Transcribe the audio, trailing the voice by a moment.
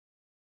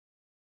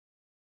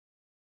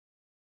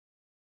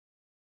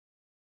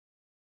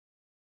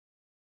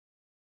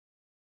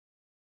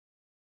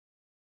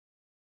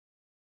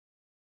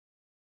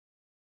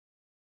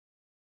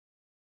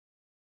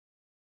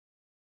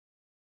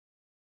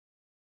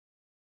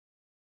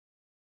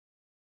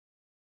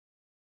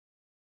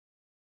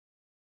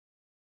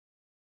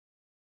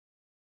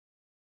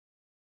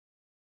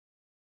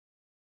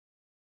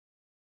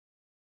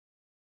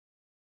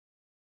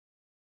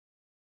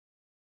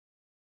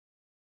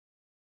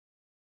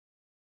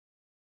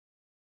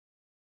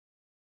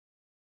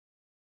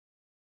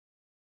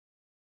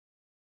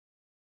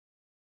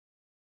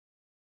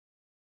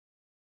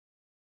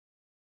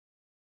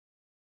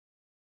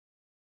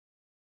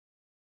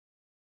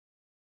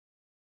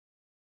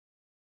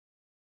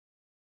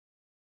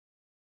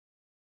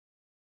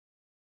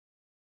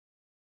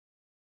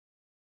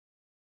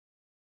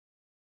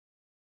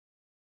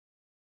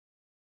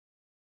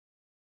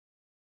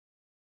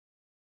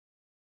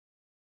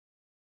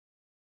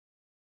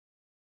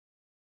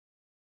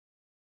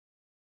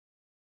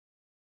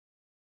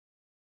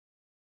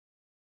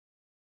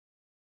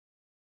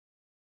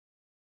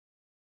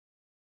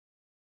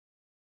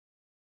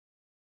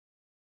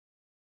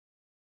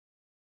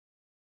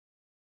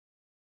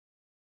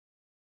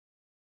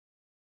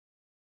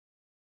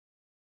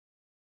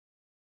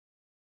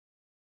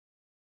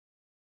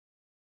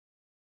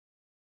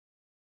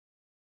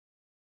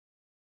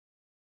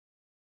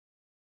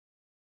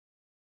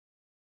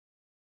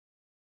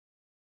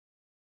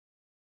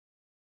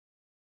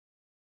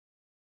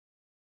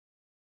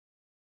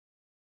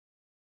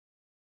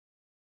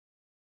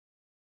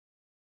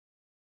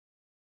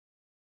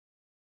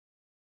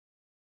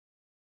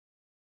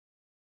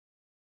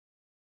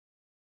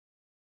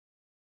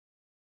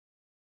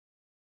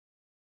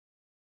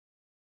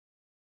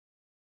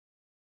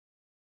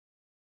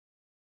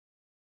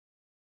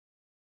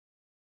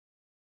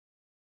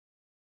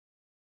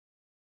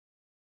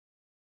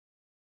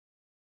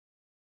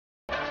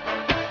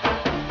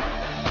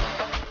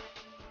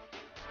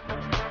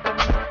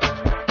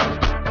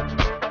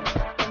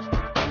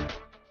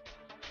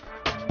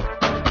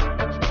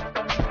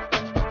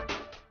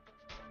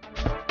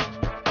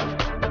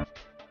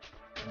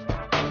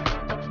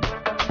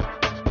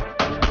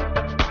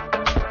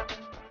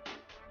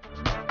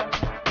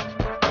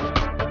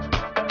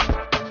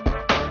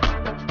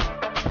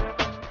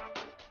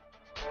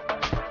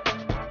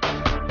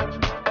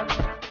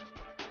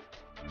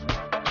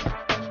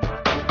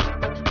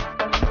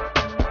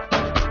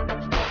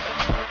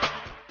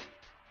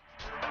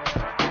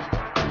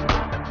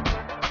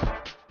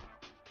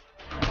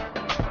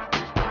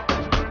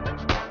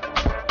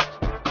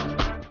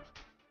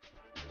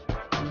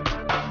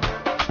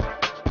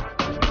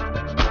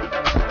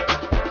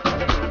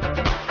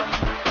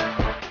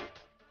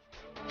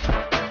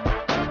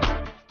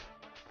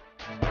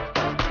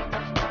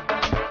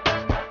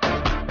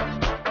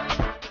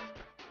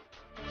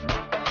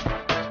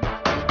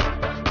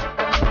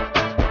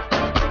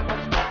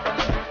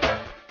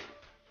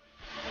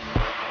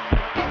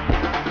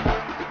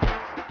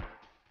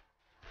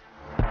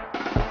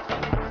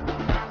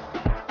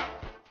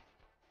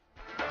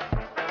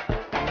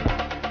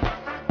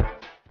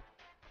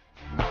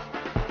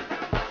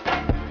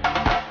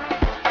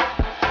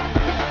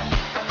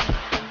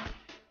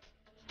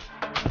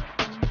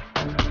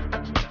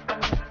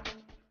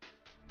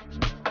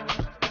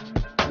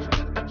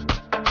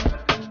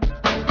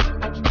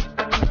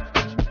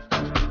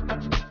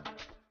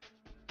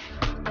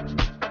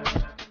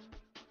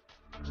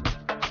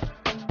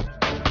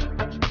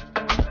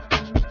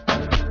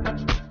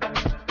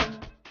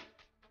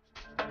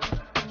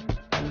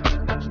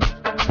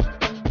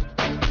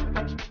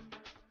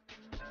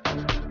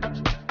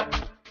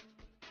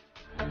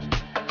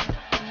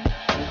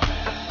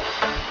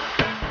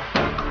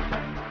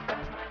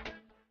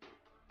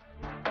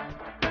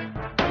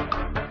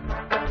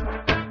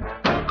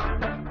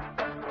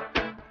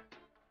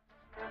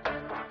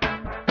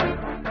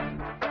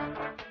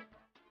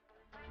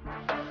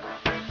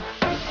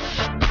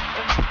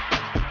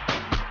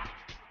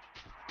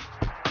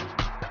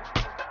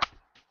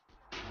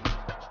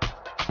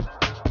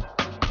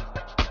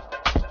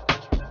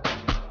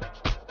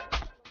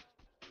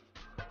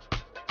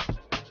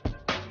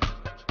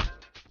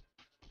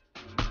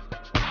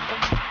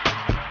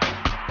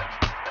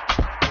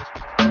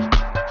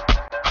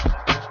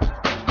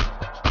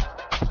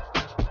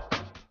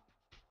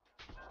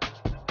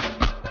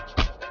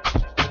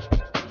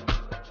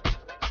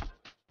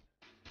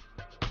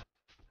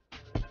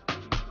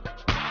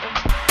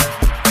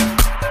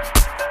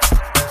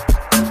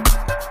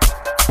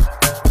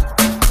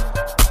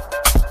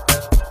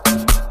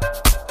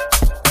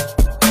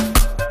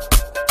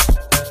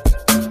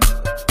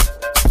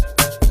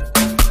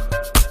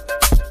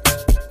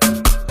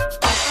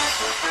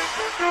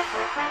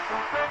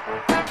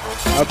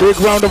A big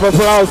round of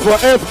applause for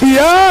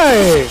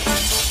FBI.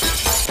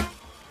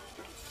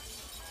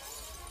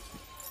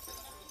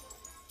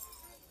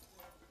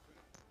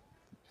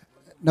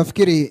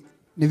 Nafikiri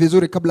ni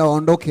vizuri kabla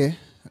waondoke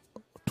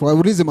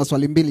tuwaulize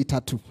maswali mbili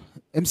tatu.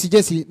 MC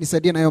Jesse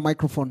nisaidie na hiyo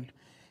microphone.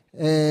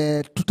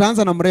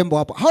 Tutaanza na mrembo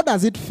hapo. How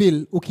does it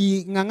feel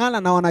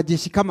ukingangana na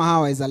wanajeshi kama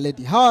hawa as a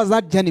lady? How has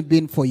that journey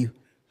been for you?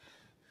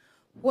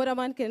 What a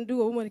man can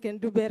do, a woman can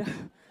do better.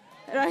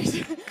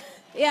 Right?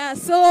 Yeah,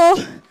 so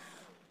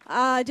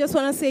I just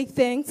want to say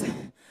thanks.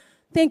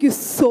 Thank you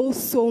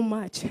so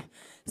much.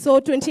 So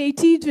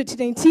 2018,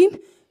 2019,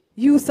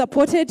 you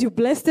supported, you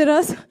blessed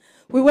us.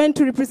 We went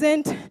to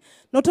represent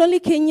not only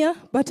Kenya,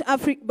 but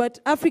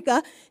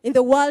Africa in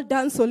the World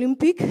Dance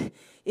Olympic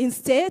in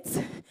states.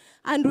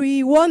 And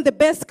we won the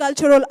best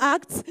cultural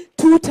acts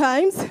 2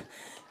 times.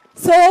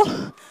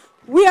 So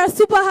we are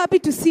super happy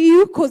to see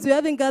you because we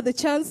haven't got the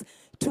chance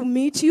to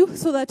meet you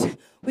so that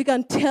we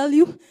can tell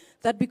you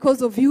that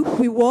because of you,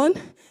 we won,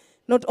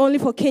 not only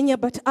for Kenya,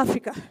 but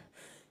Africa.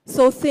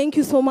 So thank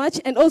you so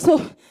much. And also,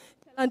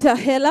 Talanta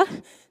Hela,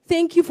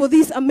 thank you for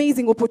this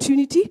amazing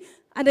opportunity.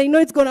 And I know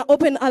it's going to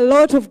open a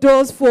lot of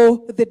doors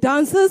for the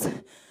dancers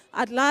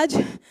at large.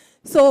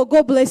 So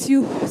God bless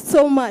you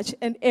so much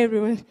and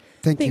everyone.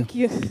 Thank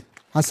you.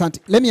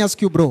 Asante. Let me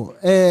ask you, bro.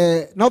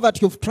 Now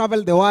that you've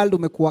traveled the world,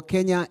 umekuwa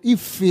Kenya,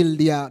 if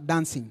field ya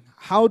dancing,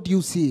 how do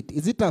you see it?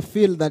 Is it a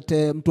field that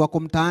mtu wako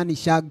mtaani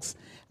Shags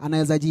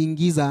anaweza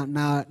jiingiza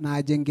na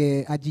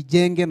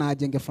ajijenge na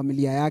ajenge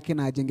familia yake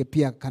na ajenge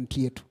pia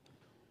country yetu?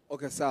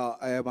 Okay, so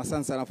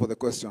asante sana for the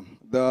question.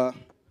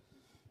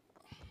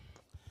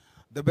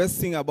 The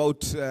best thing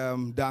about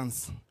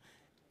dance,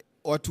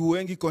 watu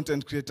wengi,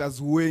 content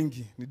creators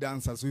wengi ni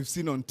dancers. We've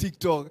seen on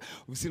TikTok,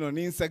 we've seen on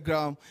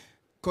Instagram,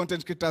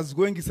 content creators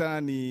wengi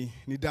sana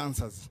ni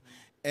dancers.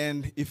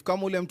 And if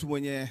kama ule mtu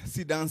mwenye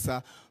si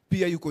dancer,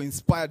 pia yuko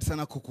inspired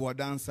sana kukuwa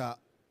dancer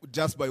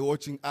just by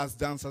watching us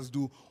dancers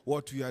do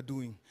what we are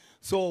doing.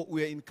 So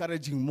we are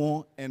encouraging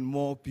more and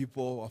more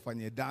people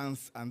wafanye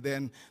dance, and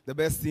then the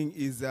best thing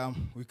is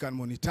we can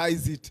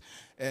monetize it.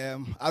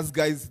 Us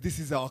guys, this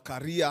is our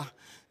career.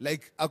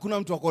 Like hakuna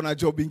mtu akona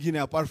job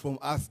ingine apart from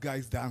us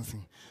guys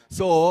dancing.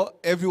 So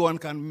everyone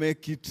can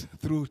make it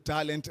through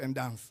talent and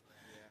dance.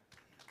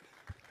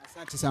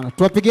 Asante sana.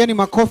 Tuwapigeni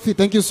makofi.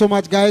 Thank you so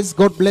much, guys.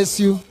 God bless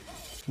you.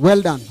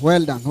 Well done,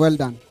 well done, well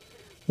done.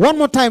 One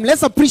more time,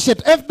 let's appreciate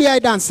FBI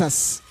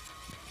dancers.